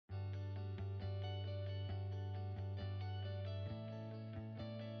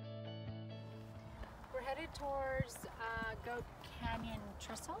we're headed towards Goat Canyon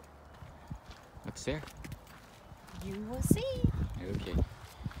Trestle. What's there? You will see. Okay.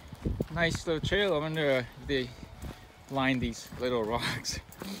 Nice little trail. I wonder if they line these little rocks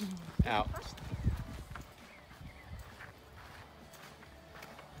out.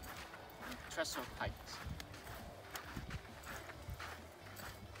 Trestle Hike.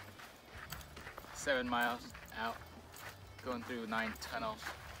 7 miles out, going through 9 tunnels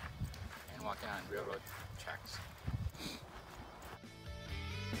and walking on railroad tracks.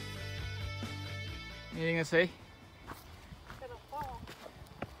 Anything to say? It'll fall.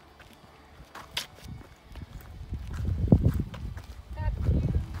 That you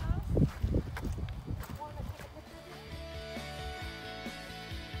want to take a picture of it?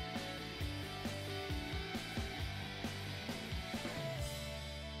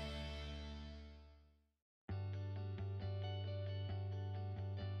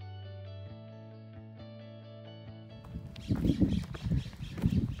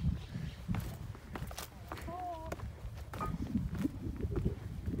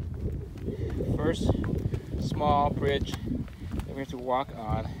 First small bridge that we have to walk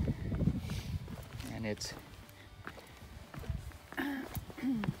on, and it's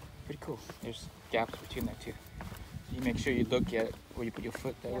pretty cool. There's gaps between that too. So you make sure you look at it where you put your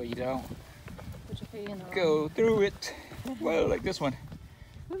foot, that way you don't Put your feet in the go through it. Well, like this one.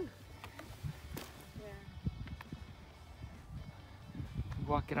 Yeah.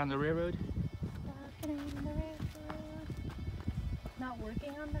 Walking on the railroad. Walking on the railroad. Not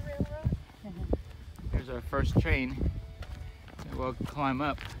working on the railroad. There's our first train that we'll climb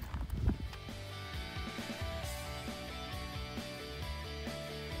up.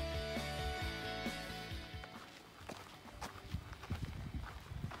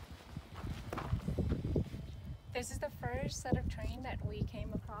 This is the first set of train that we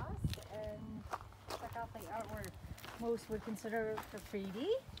came across, and check out the artwork. Most would consider graffiti,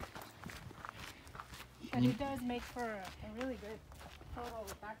 but it does make for a really good photo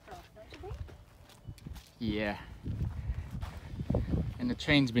backdrop, don't you think? Yeah. And the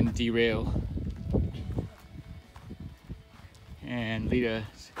train's been derailed. And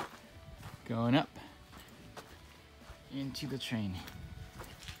Lita's going up into the train.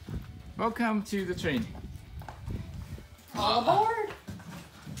 Welcome to the train. All aboard!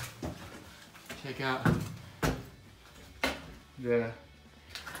 Check out the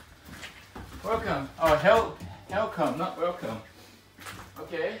welcome. Oh, welcome, not welcome.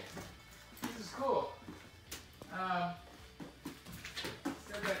 Okay, this is cool.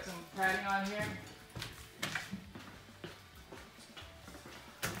 Still got some padding on here.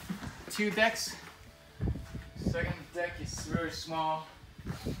 2 decks. Second deck is very small,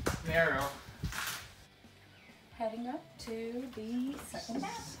 narrow. Heading up to the second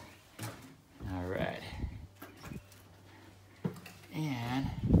deck. All right. And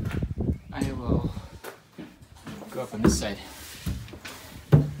I will go up on this side.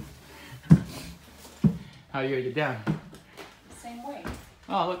 How do you get down? Same way.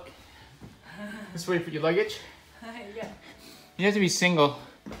 Oh, look. This way for your luggage. Yeah. You have to be single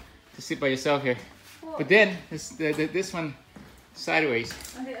to sit by yourself here. Cool. But then, this one sideways.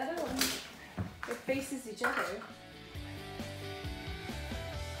 And the other one, it faces each other.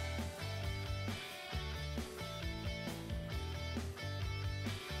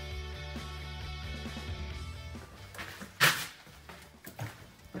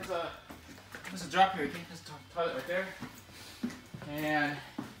 There's a drop here. There's a toilet right there. And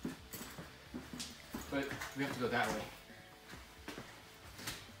but we have to go that way.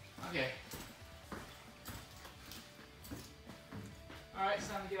 Okay. All right, it's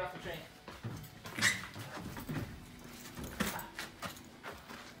time to get off the train.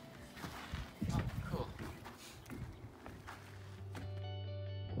 Oh, cool.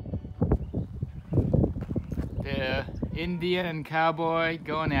 The Indian and cowboy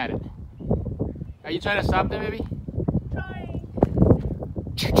going at it. Are you trying to stop them, baby? Trying.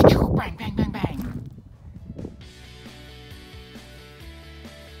 Bang, bang, bang, bang.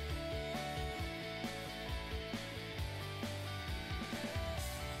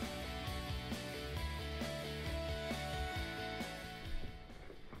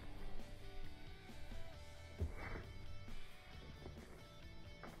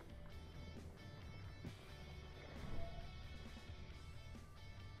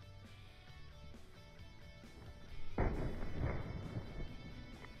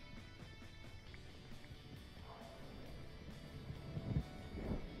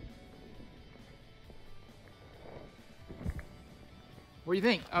 What do you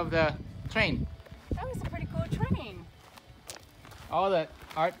think of the train? That was a pretty cool train. All that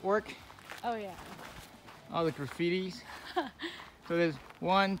artwork? Oh yeah. all the graffitis. So there's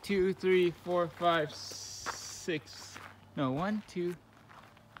 1, 2, 3, 4, 5, 6. No, 1, 2,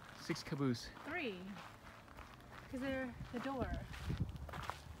 6 caboose. 3. Because they're the door.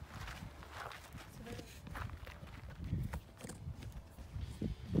 So they're...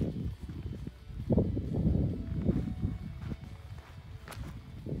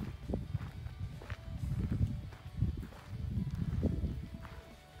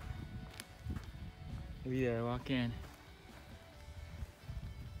 Yeah, walk in.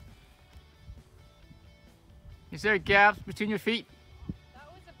 Is there gaps between your feet? That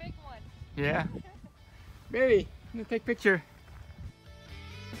was a big one. Yeah. Baby, I'm gonna take a picture.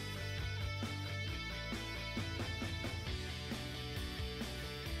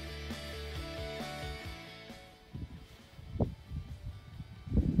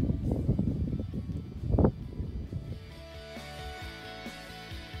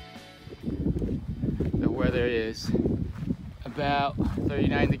 The weather is about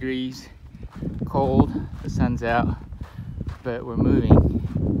 39 degrees, cold, the sun's out, but we're moving,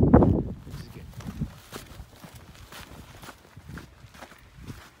 which is good.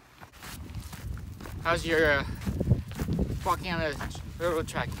 How's your walking on a railroad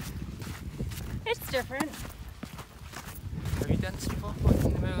track? It's different. Have you done this before, walking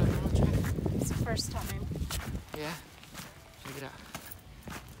in the middle of a railroad track? It's the first time. Yeah? Check it out.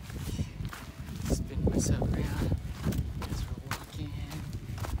 Spin myself around as we're walking.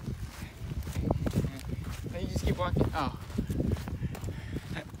 Now you just keep walking. Oh.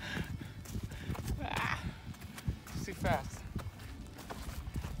 Ah, it's too fast.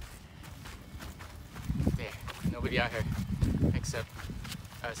 There. Nobody out here except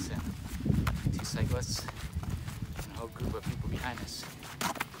us and 2 cyclists and a whole group of people behind us.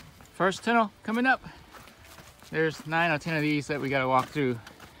 First tunnel coming up. There's 9 or 10 of these that we gotta walk through.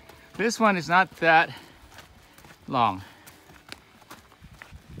 This one is not that long.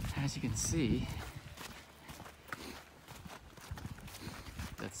 As you can see,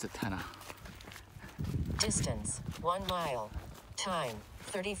 that's the tunnel. Distance, 1 mile. Time,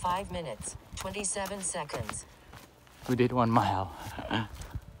 35 minutes, 27 seconds. We did 1 mile.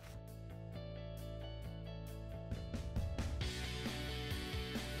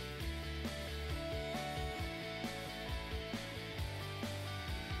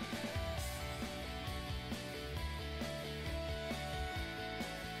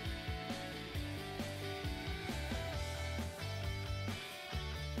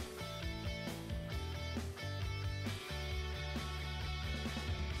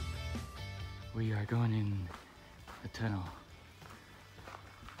 We are going in the tunnel.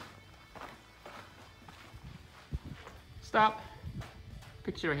 Stop.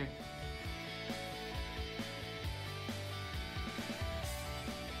 Picture right here.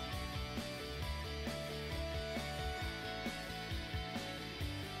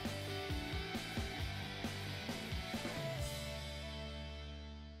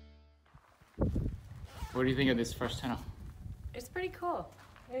 What do you think of this first tunnel? It's pretty cool.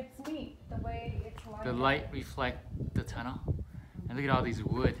 It's neat the way it's lined The up. light reflect the tunnel. And look at all these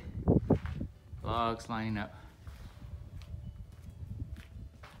wood logs lining up.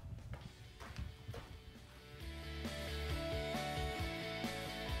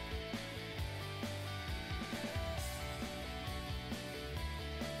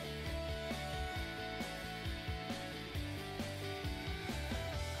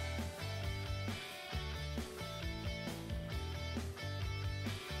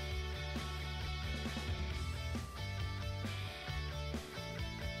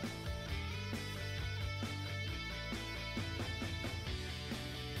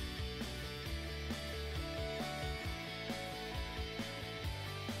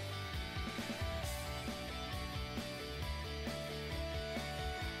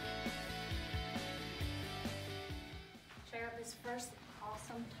 Check out this first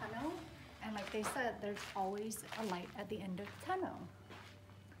awesome tunnel. And like they said, there's always a light at the end of the tunnel.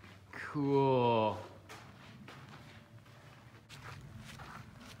 Cool.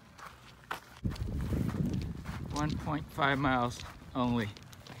 .5 miles only.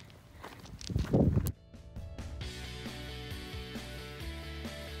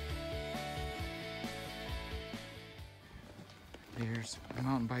 There's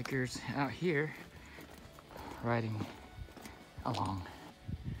mountain bikers out here riding along.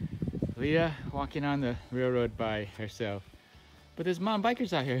 Leah walking on the railroad by herself. But there's mountain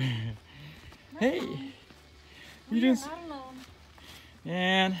bikers out here. Hey! We are not alone.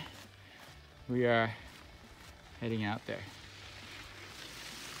 And we are heading out there.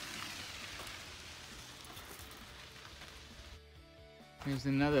 There's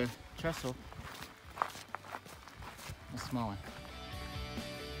another trestle. A small one.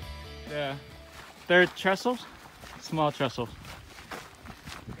 The third trestle, small trestle.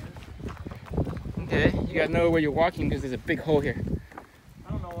 Okay, you gotta know where you're walking because there's a big hole here.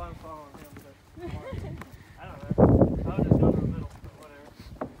 I don't know why I'm following him, but I don't know. I'll just go in the middle, but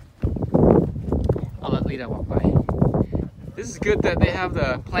whatever. I'll let Lita walk by. This is good that they have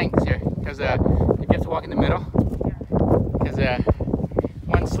the planks here because you have to walk in the middle. Because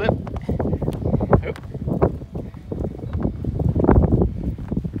one slip. Oop.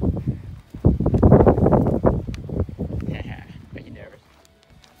 Make you nervous.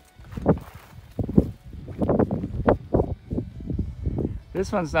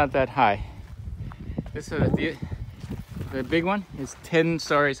 This one's not that high. This the big one is 10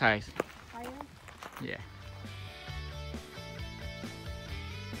 stories high. Higher? Yeah.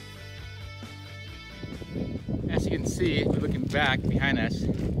 As you can see, if we're looking back behind us,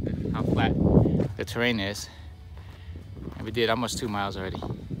 how flat the terrain is. And we did almost 2 miles already.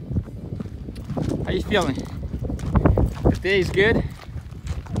 How you feeling? The day's good.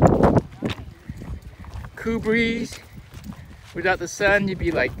 Cool breeze. Without the sun, you'd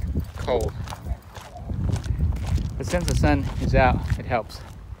be like cold. But since the sun is out, it helps.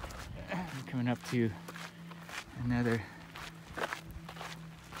 I'm coming up to another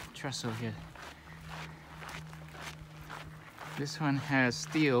trestle here. This one has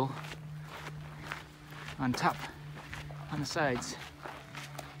steel on top, on the sides.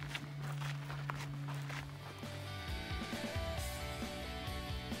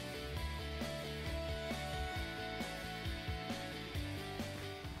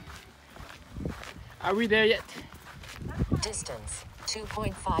 Are we there yet? Distance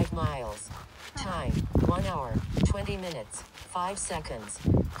 2.5 miles. Time 1 hour, 20 minutes, 5 seconds.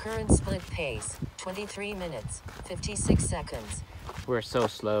 Current split pace 23 minutes, 56 seconds. We're so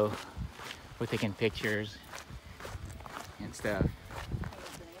slow. We're taking pictures and stuff.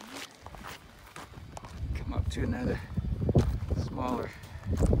 Come up to another smaller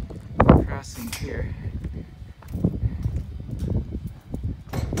crossing here.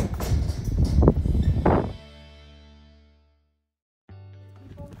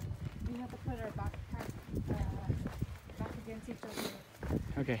 We have to put our backpack back against each other.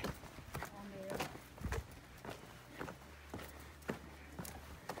 Okay. On the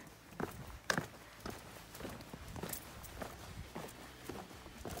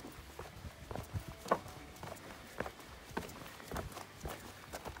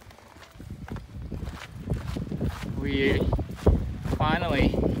We finally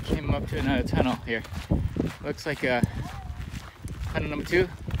came up to another tunnel here. Looks like a tunnel number 2.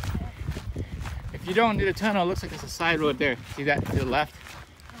 If you don't do the tunnel, it looks like there's a side road there. See that to the left?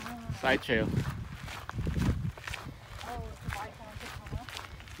 Side trail. Oh, it's the bike on the tunnel.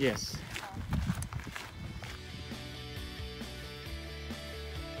 Yes.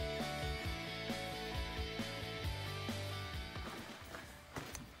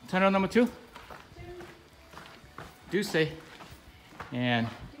 Tunnel number 2. Do say. And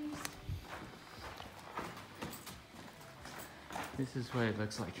this is what it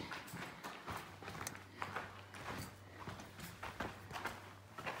looks like.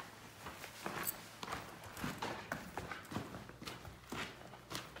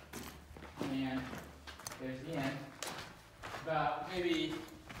 And there's the end. About maybe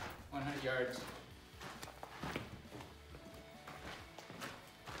 100 yards.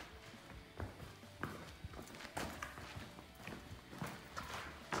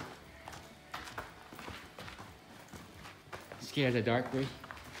 Scared of the dark, Bree?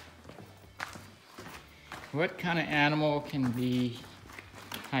 What kind of animal can be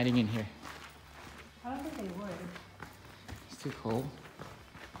hiding in here? I don't think they would. It's too cold.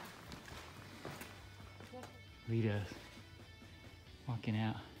 Lita's walking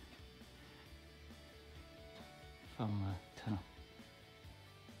out from a tunnel.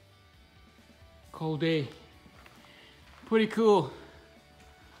 Cold day. Pretty cool.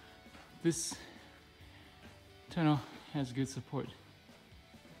 This tunnel has good support,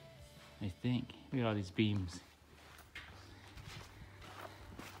 I think. Look at all these beams.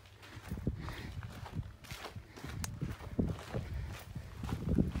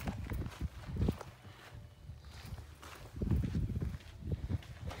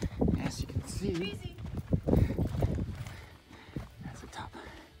 As you can see, that's the top.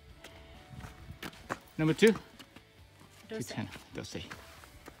 Number 2? 210, they'll say.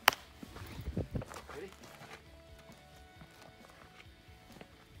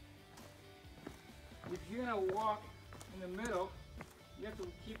 If you're gonna walk in the middle, you have to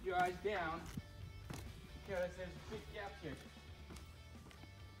keep your eyes down because there's big gaps here.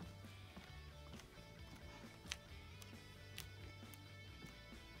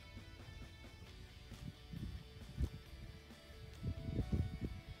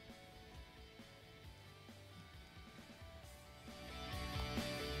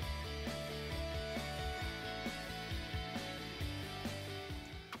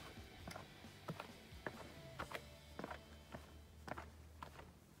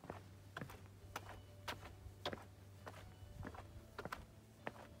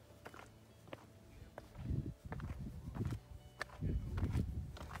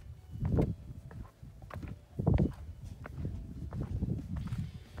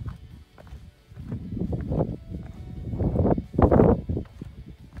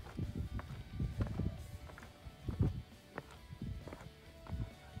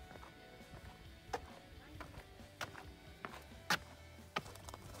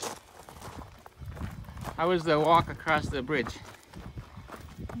 How was the walk across the bridge?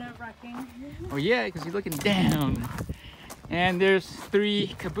 Nerve-wracking. Oh yeah, because you're looking down. And there's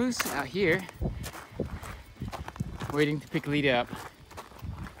 3 caboose out here waiting to pick Lita up.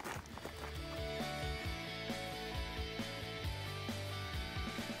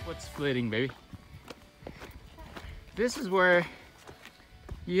 What's splitting, baby? This is where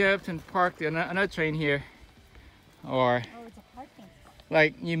you have to park another train here, or Oh, it's a parking spot.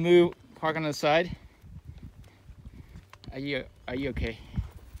 like you park on the side. Are you okay?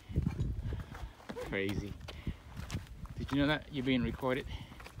 Crazy. Did you know that you're being recorded?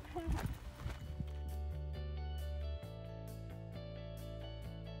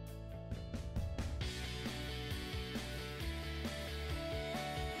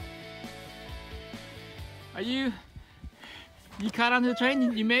 Are you caught on the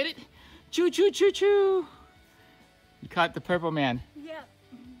train? You made it? Choo choo choo choo! You caught the purple man. Yep.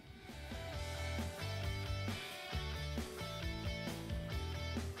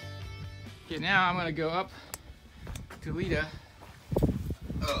 Okay, now I'm gonna go up to Lita.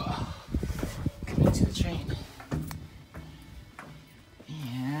 Come into the train.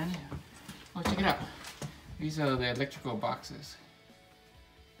 And, oh, check it out. These are the electrical boxes.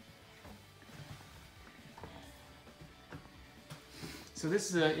 So this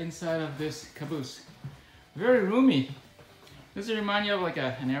is the inside of this caboose. Very roomy. Does it remind you of like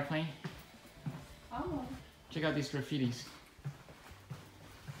an airplane? Oh. Check out these graffitis.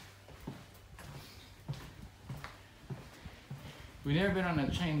 We've never been on a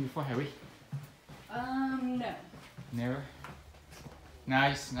train before, have we? No. Never?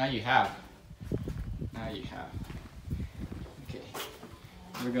 Nice, now you have. Now you have. Okay.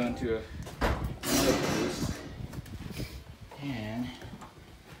 We're going to a caboose. And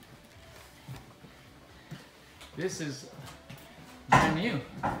this is brand new.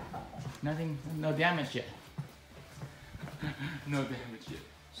 Nothing, no damage yet. No damage yet.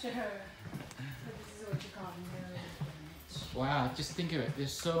 Sure. So this is what you call no damage. Wow, just think of it.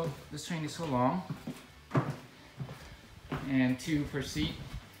 This train is so long. And 2 per seat.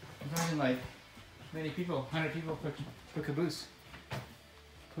 Imagine like many people, 100 people per caboose.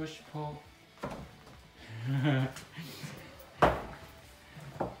 Push, pull.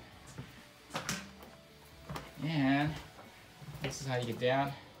 And this is how you get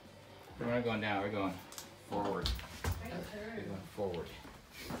down. We're not going down, we're going forward. We're going forward.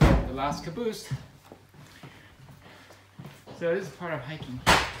 The last caboose. So this is part of hiking.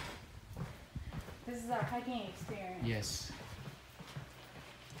 This is our hiking experience. Yes.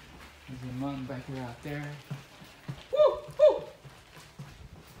 There's a mountain biker out there. Woo! Woo!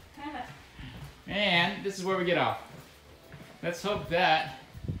 And this is where we get off. Let's hope that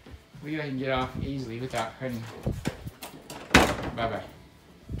we can get off easily without hurting. Bye-bye.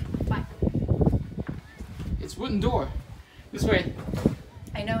 Bye. It's wooden door. This way.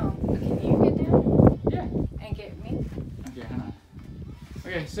 I know. But can you get down Yeah. and get me? Okay, hang on.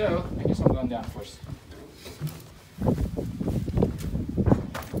 Okay, so I guess I'm going down first.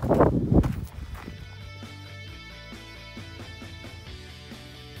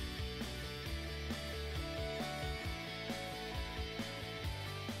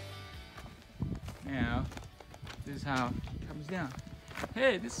 Now, this is how it comes down.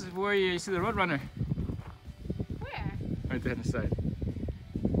 Hey, this is where you see the Roadrunner. Where? Right there on the side.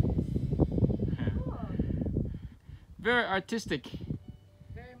 Cool. Very artistic.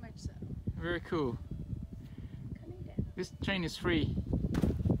 Very much so. Very cool. Coming down. This train is free.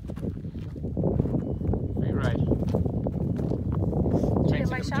 Free ride. Get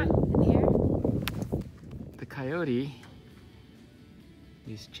my shot in the air. The coyote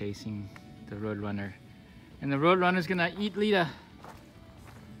is chasing the Roadrunner. And the Roadrunner's gonna eat Lita.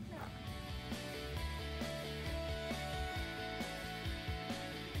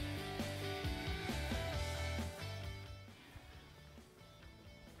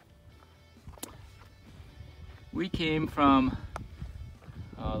 We came from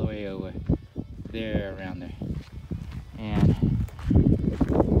all the way over there, around there. And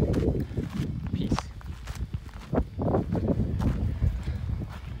peace.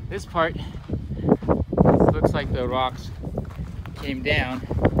 This part looks like the rocks came down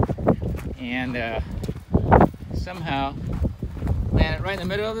and somehow landed right in the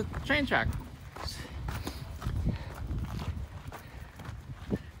middle of the train track.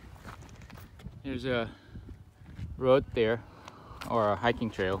 There's a road there, or a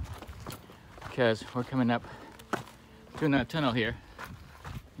hiking trail, because we're coming up to another tunnel here.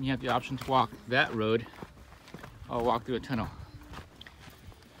 And you have the option to walk that road or walk through a tunnel.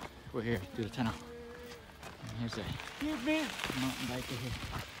 We're here through the tunnel. And here's a mountain biker here.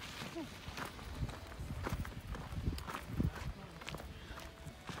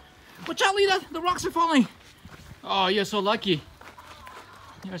 Watch out, Lita! The rocks are falling! Oh, you're so lucky.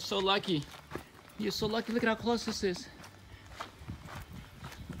 You're so lucky. You're so lucky. Look at how close this is.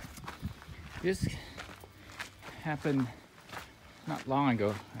 This happened not long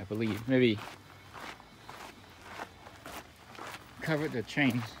ago, I believe. Maybe covered the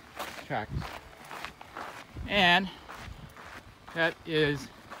train tracks. And that is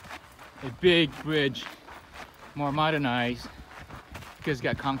a big bridge, more modernized, because it's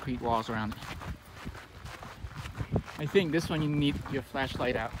got concrete walls around it. I think this one you need your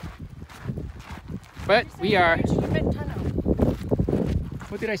flashlight out. But we are... Bridge, you meant tunnel.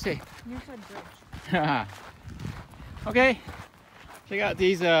 What did I say? You said bridge. Okay, check out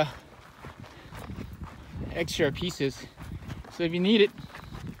these extra pieces. So if you need it,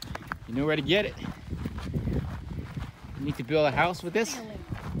 you know where to get it. You need to build a house with this.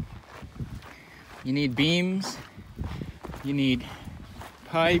 You need beams. You need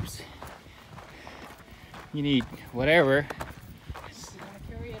pipes. You need whatever. You want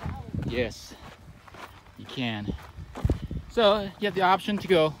to carry it out? Yes, you can. So you have the option to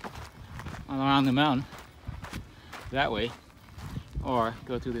go around the mountain that way, or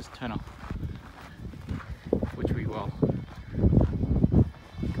go through this tunnel, which we will.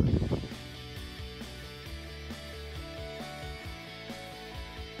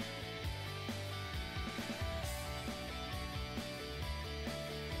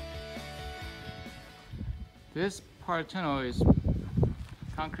 This part of the tunnel is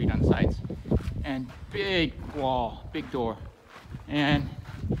concrete on the sides and big wall, big door, and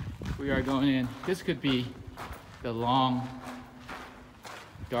we are going in. This could be the long,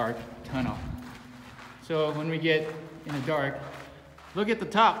 dark tunnel. So when we get in the dark, look at the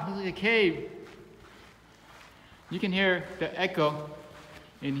top, look at the cave. You can hear the echo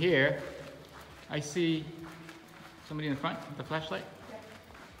in here. I see somebody in the front with a flashlight.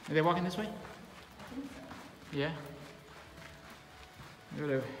 Are they walking this way? Yeah.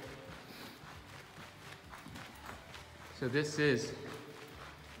 Whatever. So this is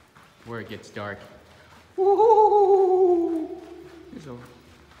where it gets dark. Woo!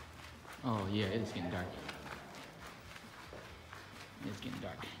 Oh yeah, it is getting dark. It's getting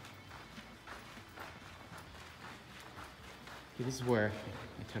dark. Okay, this is where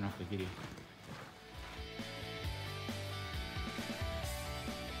I turn off the video.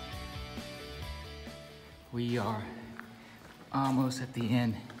 We are almost at the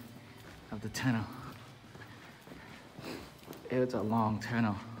end of the tunnel. It's a long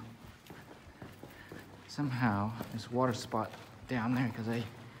tunnel. Somehow, there's water spot down there because I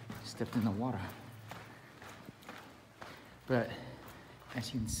stepped in the water. But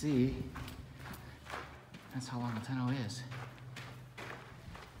as you can see, that's how long the tunnel is.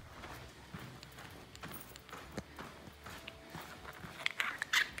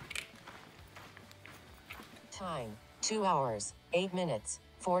 Time, 2 hours, 8 minutes,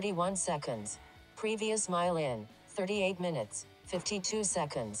 41 seconds. Previous mile in, 38 minutes, 52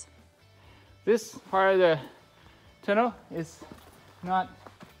 seconds. This part of the tunnel is not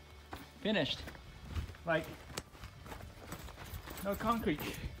finished. Like, no concrete.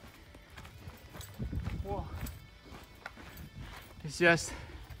 Whoa. It's just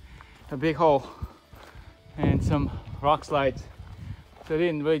a big hole and some rock slides. So they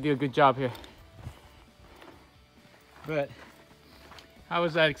didn't really do a good job here. But how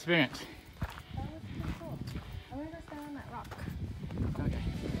was that experience? That was pretty cool. I'm gonna go stand on that rock. Okay.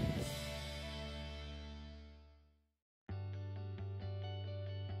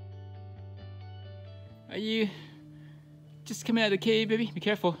 Are you just coming out of the cave, baby? Be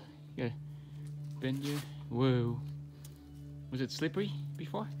careful. You gotta bend you. Whoa. Was it slippery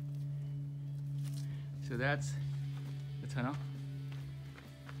before? So that's the tunnel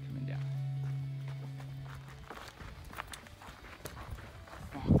coming down.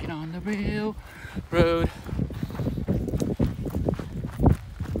 Walking on the railroad.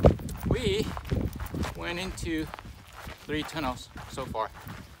 We went into 3 tunnels so far,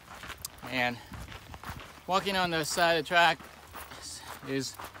 and walking on the side of the track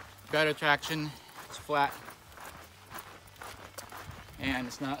is better traction. It's flat, and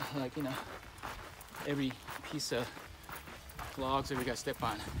it's not like, you know, every piece of logs that we got to step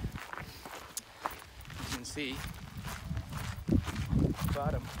on. As you can see,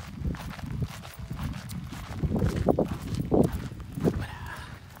 bottom.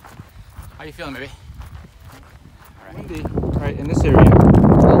 How you feeling, baby? All right. Windy right in this area,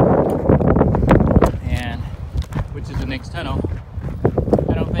 and which is the next tunnel.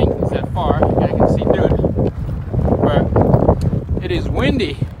 I don't think it's that far. I can see through it, but it is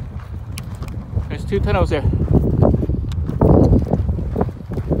windy. There's 2 tunnels there.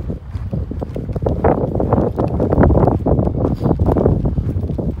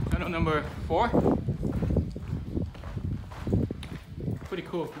 pretty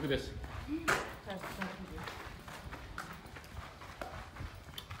cool. Look at this. That's so cute.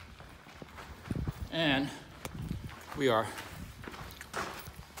 And we are right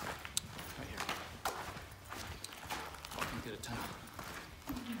here, walking through the tunnel.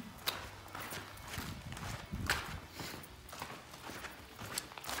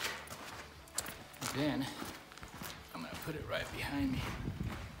 And then I'm gonna put it right behind me.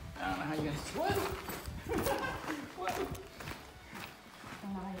 I don't know how you guys. What? What? I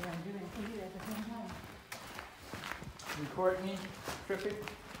don't know how you're gonna do it and eat it at the same time. Record me, tripping.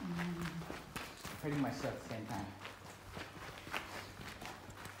 Hurting myself at the same time.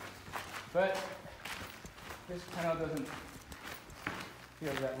 But this tunnel doesn't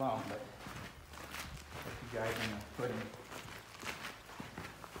feel that long, but let you guys in the footing.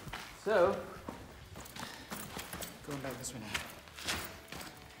 So, going back this way now.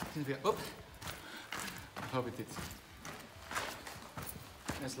 Oh, I hope it did.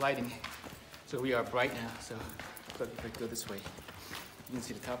 There's lighting, so we are bright now. So, if I go this way, you can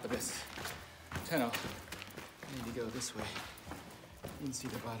see the top of this tunnel. I need to go this way. You can see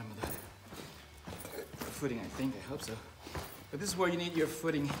the bottom of the footing, I think. I hope so. But this is where you need your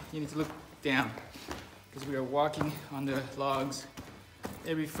footing. You need to look down because we are walking on the logs.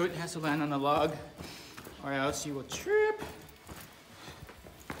 Every foot has to land on a log or else you will trip.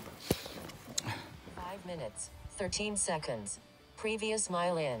 5 minutes, 13 seconds. Previous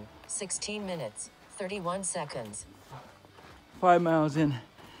mile in, 16 minutes, 31 seconds. 5 miles in.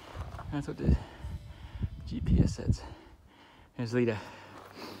 That's what the GPS says. Here's Lita.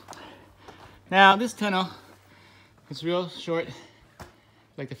 Now this tunnel is real short,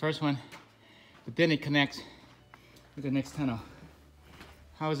 like the first one, but then it connects with the next tunnel.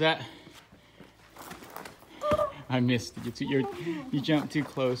 How was that? I missed. You jumped too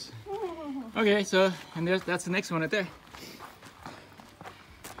close. Okay, so and that's the next one right there.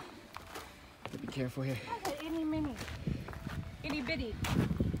 Be careful here. That's an itty mini, itty bitty.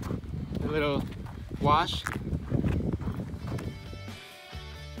 A little wash.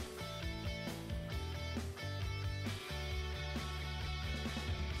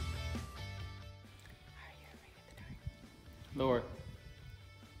 Lower.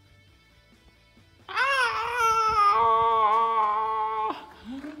 Ah!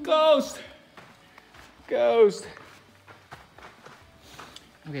 Ghost! Ghost!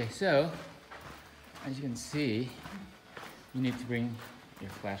 Okay, so as you can see, you need to bring your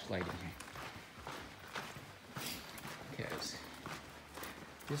flashlight in here. Because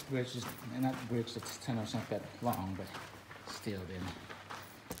this bridge is not the bridge, this tunnel's not that long, but still then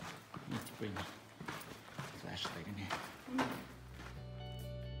you need to bring the flashlight in here.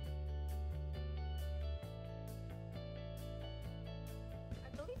 I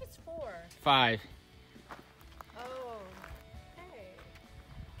believe it's 4. 5. Oh, okay.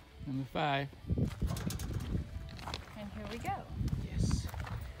 Number 5. And here we go. Yes.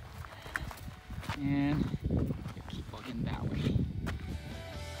 And you keep walking that way.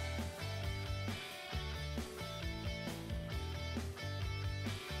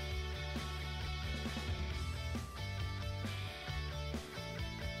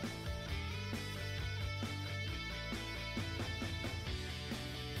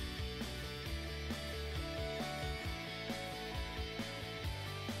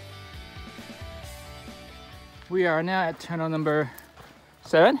 We are now at tunnel number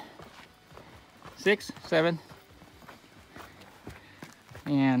 7, 6, 7,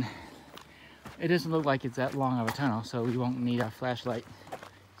 and it doesn't look like it's that long of a tunnel, so we won't need our flashlight.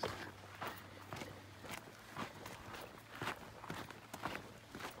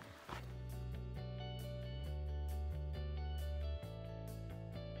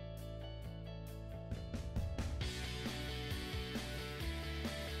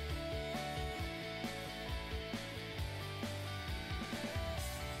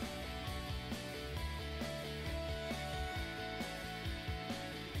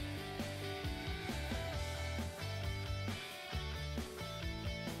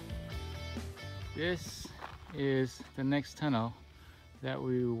 This is the next tunnel that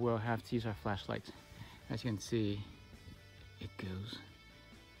we will have to use our flashlights. As you can see, it goes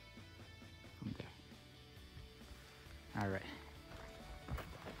from there. All right.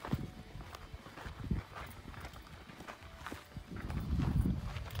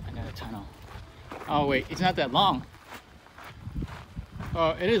 Another tunnel. Oh wait, it's not that long.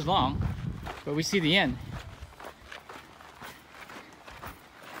 Oh, it is long, but we see the end.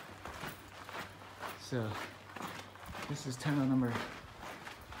 So this is tunnel number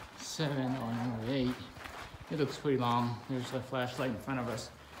 7 or number 8. It looks pretty long. There's a flashlight in front of us.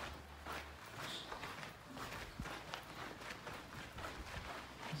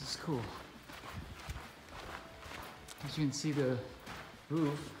 It's cool. As you can see, the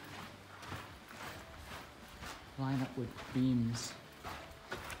roof line up with beams.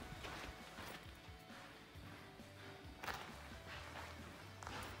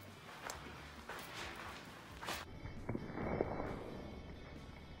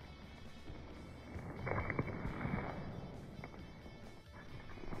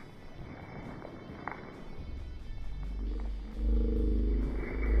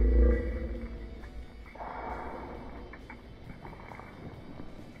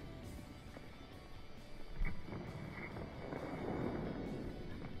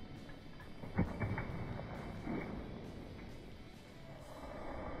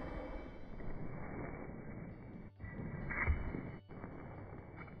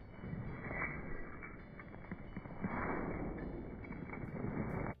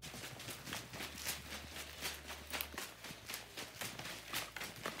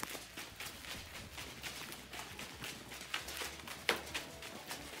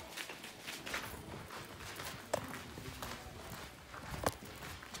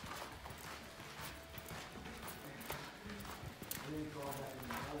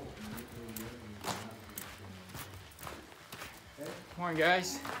 Morning,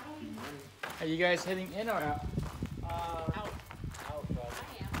 guys. Are you guys heading in or out? Out, bro.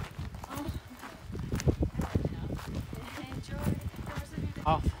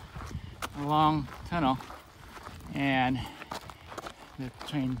 Off a long tunnel, and the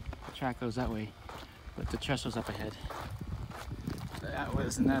train track goes that way, but the trestle's up ahead. That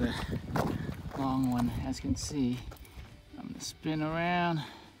was another long one, as you can see. I'm gonna spin around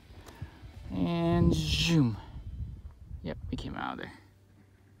and zoom. Yep, we came out of there.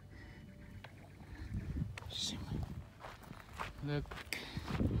 Zoom. Look,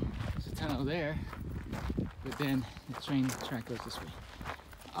 there's a tunnel there, but then the train track goes this way.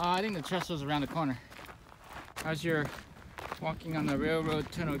 I think the trestle's around the corner. How's your walking on the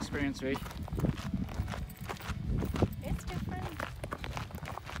railroad tunnel experience, Ray? It's different.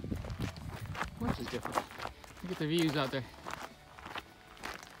 Of course it's different. Look at the views out there.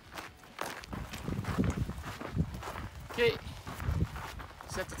 Okay,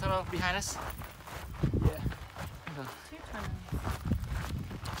 is that the tunnel behind us? Yeah. Two tunnels.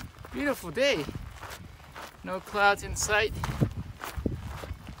 Beautiful day. No clouds in sight.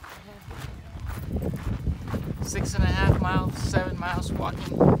 6.5 miles, 7 miles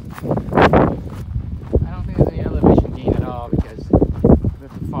walking. I don't think there's any elevation gain at all because we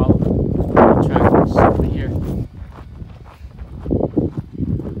have to follow the trackers over here.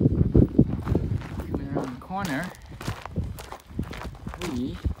 Coming around the corner,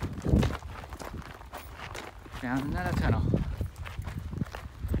 we found another tunnel.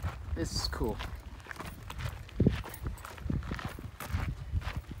 This is cool.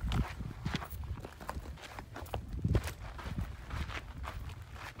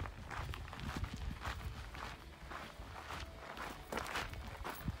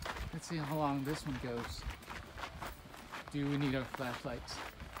 Let's see how long this one goes. Do we need our flashlights?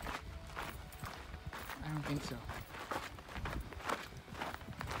 I don't think so.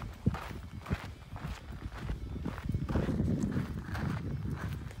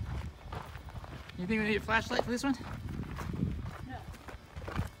 You think we need a flashlight for this one? No.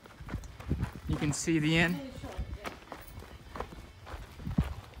 You can see the end. Really short, yeah.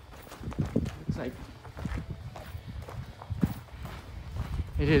 Looks like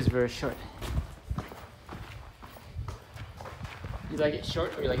it is very short. You like it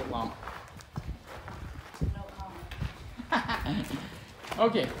short or you like it long? No comment.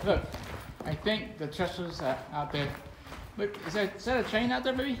 Okay, look. I think the trestles are out there. Look, is that a train out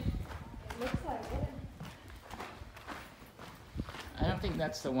there, baby? Looks like it. I don't think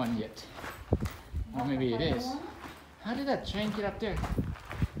that's the one yet. Or maybe it is. How did that train get up there?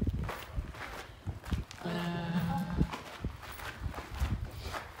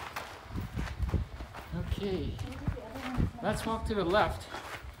 Okay, let's walk to the left.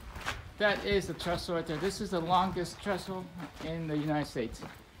 That is the trestle right there. This is the longest trestle in the United States.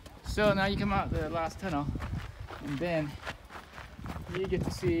 So now you come out the last tunnel, and then you get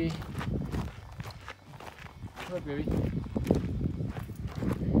to see. Look, baby.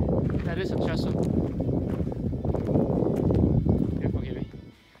 That is a trestle. Careful, baby.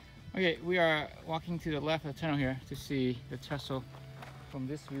 Okay, we are walking to the left of the tunnel here to see the trestle from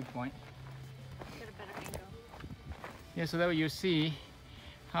this viewpoint. Get a better angle. Yeah, so that way you see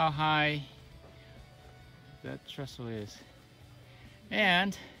how high that trestle is.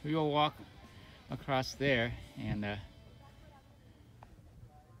 And we will walk across there and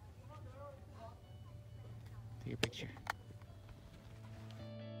take a picture.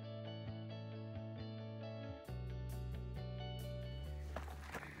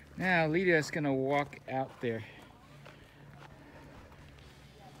 Now Lita is gonna walk out there.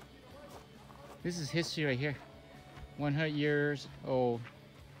 This is history right here. 100 years old.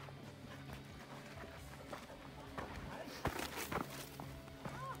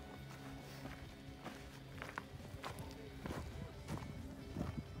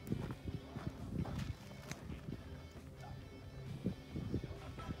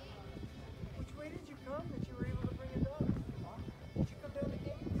 Which way did you come that you were able to bring a dog? Did you come down the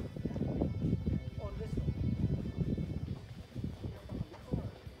gate? Oh, this one.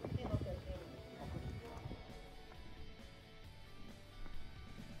 We came up that canyon.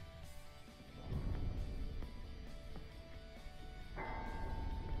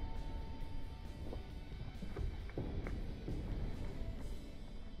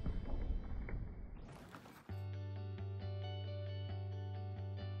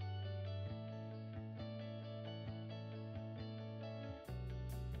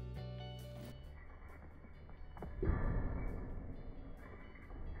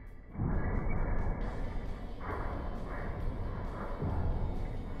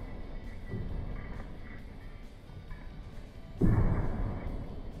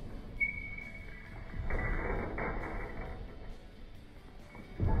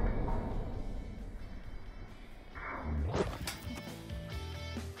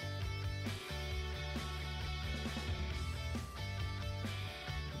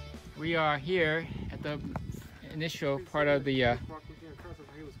 We are here at the initial part of the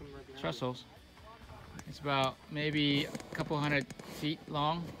trestles. It's about maybe a couple 100 feet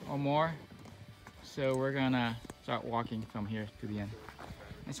long or more. So we're gonna start walking from here to the end.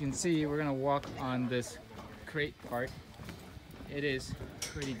 As you can see, we're gonna walk on this crate part. It is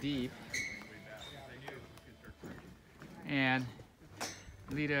pretty deep. And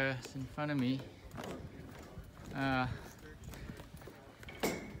Lita's in front of me.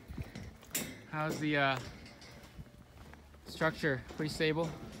 How's the structure? Pretty stable?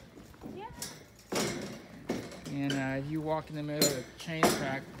 Yeah. And if you walk in the middle of the train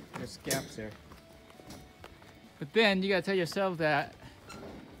track, there's gaps there. But then you gotta tell yourself that,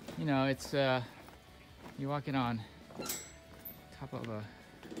 you know, it's you're walking on top of a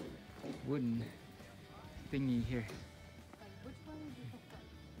wooden thingy here. Which one would you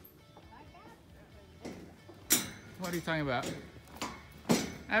prefer? What are you talking about?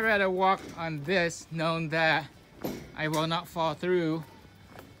 I'd rather walk on this, knowing that I will not fall through.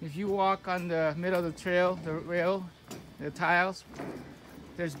 If you walk on the middle of the trail, the rail, the tiles,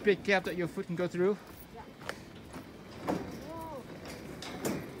 there's big gap that your foot can go through.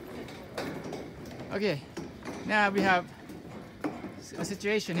 Okay, now we have a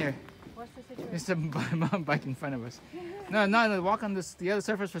situation here. What's the situation? There's a mountain bike in front of us. No, walk on this, the other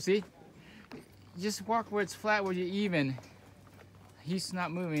surface, see? Just walk where it's flat, where you're even. He's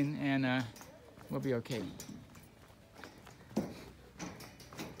not moving, and we'll be okay.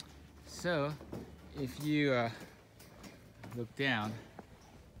 So, if you look down,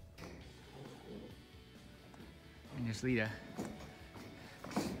 and there's Lita.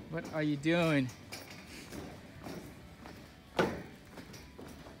 What are you doing? You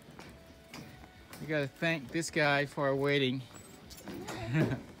gotta thank this guy for waiting.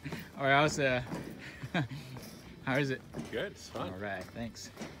 Or else, how is it? Good, it's fun. All right, thanks.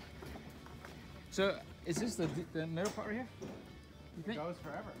 So, is this the middle part right here? You It think? goes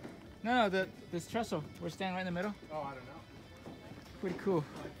forever. No, this trestle. We're standing right in the middle. Oh, I don't know. Pretty cool.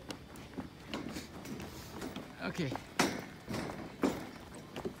 Okay.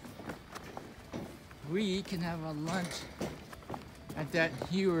 We can have a lunch at that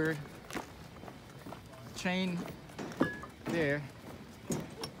Heward train there.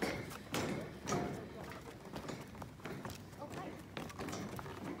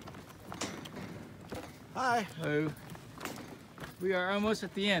 Hi. Hello. We are almost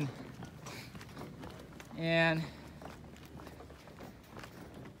at the end. And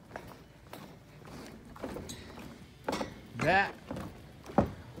that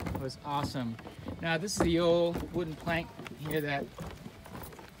was awesome. Now this is the old wooden plank here that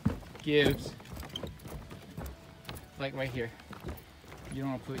gives, like right here. You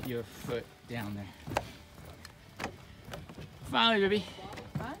don't want to put your foot down there. Finally, baby.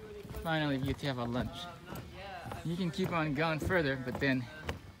 Huh? Finally, we get to have a lunch. You can keep on going further, but then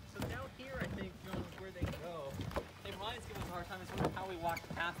So down here, I think, goes where they go. Hey, Ryan's giving us a hard time. He's wondering how we walked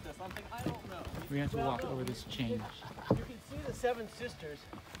past this. I'm thinking, I don't know. we have to walk over this chain. You can see the Seven Sisters,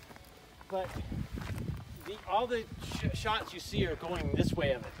 but all the shots you see are going this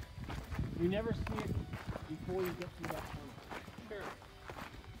way of it. You never see it before you get to that point. Sure.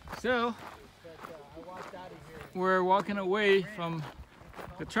 So But I walked out of here. we're walking away from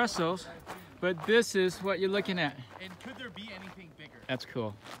the trestles, but this is what you're looking at. And could there be anything bigger? That's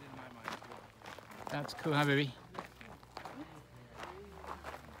cool. In my mind. That's cool, huh, baby?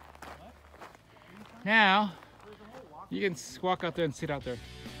 Now, you can walk out there and sit out there.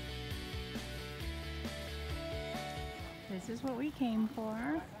 This is what we came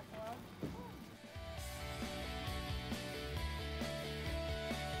for.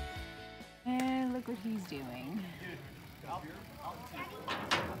 And look what he's doing.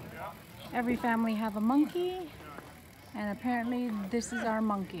 Every family have a monkey, and apparently this is our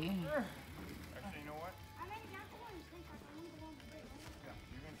monkey. Actually, you know what? Yeah,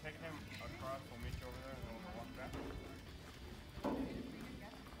 you can take him across. We'll meet you over there and then we'll walk back.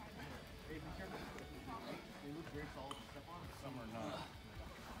 They look very solid to step on. Some are not.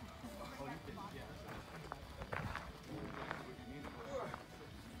 Oh, you did, yeah.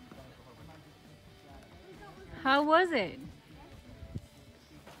 How was it?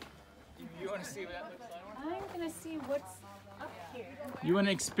 You want to see what that looks like? I'm gonna see what's up here. You want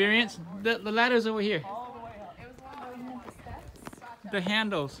to experience? The ladder's over here. The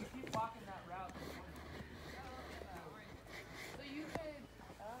handles.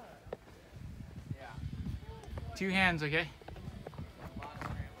 Two hands, okay?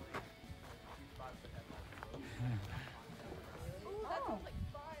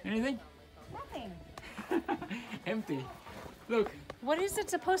 Anything? Nothing. Empty. Look, What is it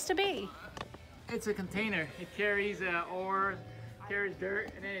supposed to be? it's a container. It carries ore, carries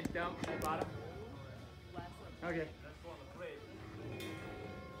dirt, and then it dumps at the bottom. Okay.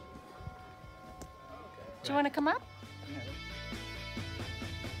 Do you want to come up?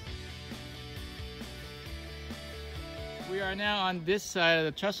 We are now on this side of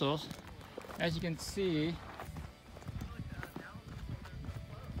the trestles. As you can see,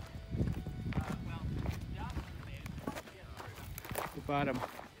 the bottom.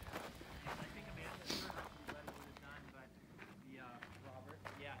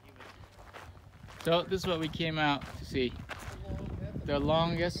 So this is what we came out to see. The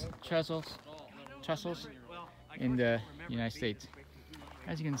longest trestles in the United States.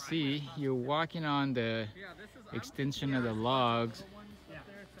 As you can see, you're walking on the extension of the logs.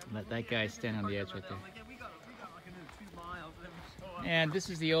 Let that guy stand on the edge right there. And this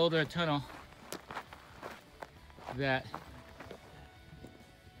is the older tunnel that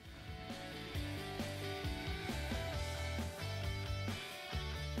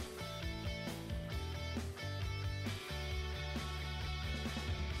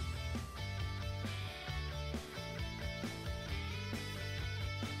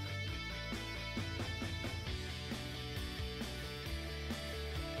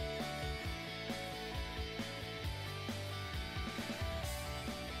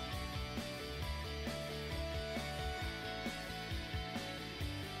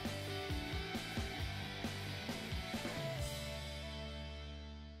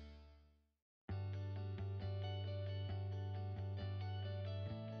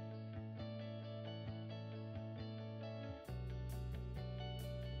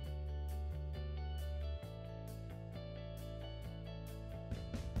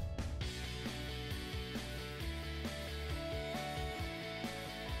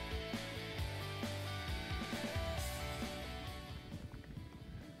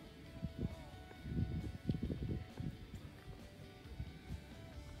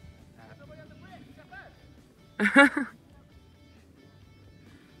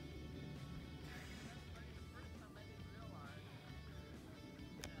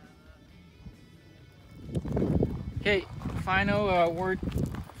Okay, final word.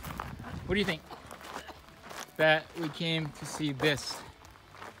 What do you think? That we came to see this,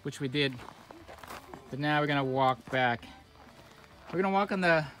 which we did, but now we're gonna walk back. We're gonna walk on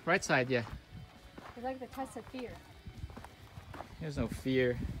the right side, yeah. It's like the test of fear. There's no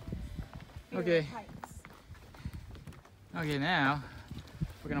fear. Fear Okay. of heights. Okay, now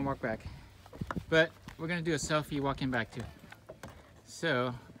we're gonna walk back, but we're gonna do a selfie walking back too.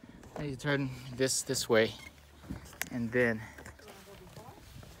 So I need to turn this way, and then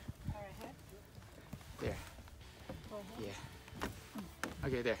there. Yeah.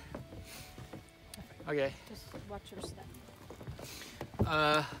 Okay, there. Okay. Just watch your step.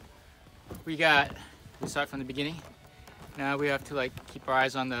 We start from the beginning. Now we have to like keep our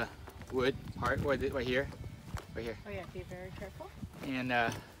eyes on the wood part right here. Right here. Oh yeah, be very careful. And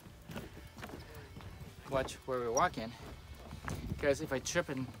watch where we're walking, because if I trip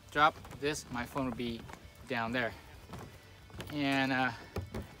and drop this, my phone will be down there. And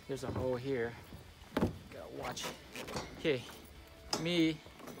there's a hole here. Gotta watch. Okay, me,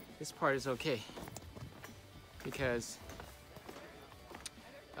 this part is okay, because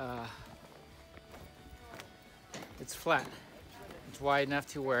it's flat. It's wide enough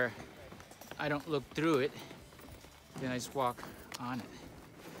to where I don't look through it, then I just walk on it.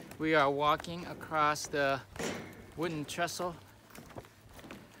 We are walking across the wooden trestle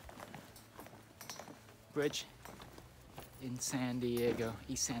bridge in San Diego,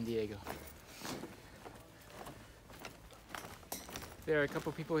 East San Diego. There are a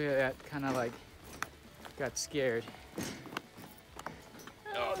couple people here that kind of like got scared.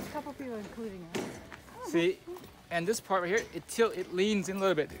 Oh, a couple people, including us. See, and this part right here, it leans in a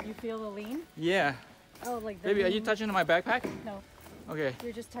little bit. You feel the lean? Yeah. Oh, like the Baby, are lean? you touching on my backpack? No, Okay.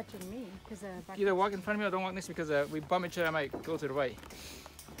 you're just touching me because Either walk in front of me or don't walk next to me because we bump each other, I might go to the right.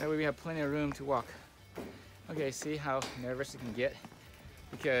 That way we have plenty of room to walk. Okay, see how nervous you can get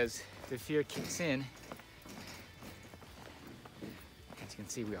because the fear kicks in. As you can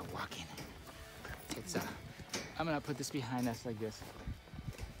see, we are walking. It's I'm gonna put this behind us like this.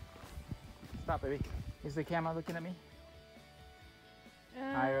 Stop, baby. Is the camera looking at me?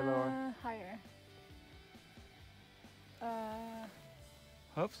 Higher, lower? Higher.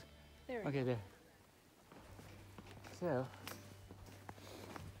 Oops. There we Okay, there. So,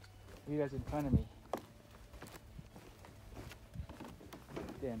 you guys in front of me.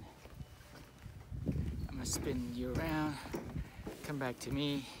 Then I'm gonna spin you around, come back to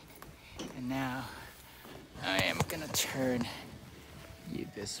me, and now I am gonna turn you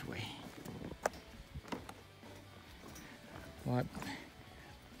this way. What?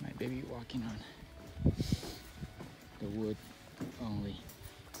 My baby walking on the wood only.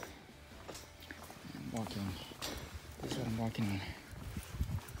 I'm walking. This is what I'm walking on.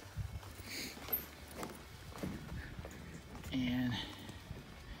 And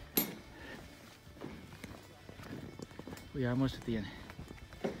we are almost at the end.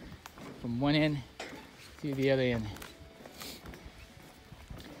 From one end to the other end.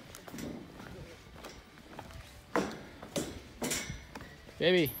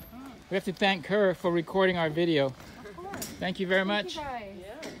 Baby, we have to thank her for recording our video. Of course. Thank you very much. Thank you guys.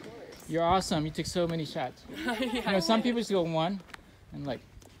 Yeah, of course. You're awesome. You took so many shots. You know, some people just go one, and like,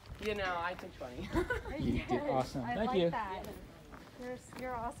 You know, I took 20. you did awesome. I Thank like you. that.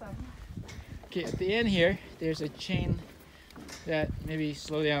 You're awesome. Okay, at the end here, there's a chain that maybe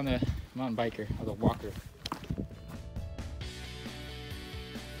slow down the mountain biker or the walker.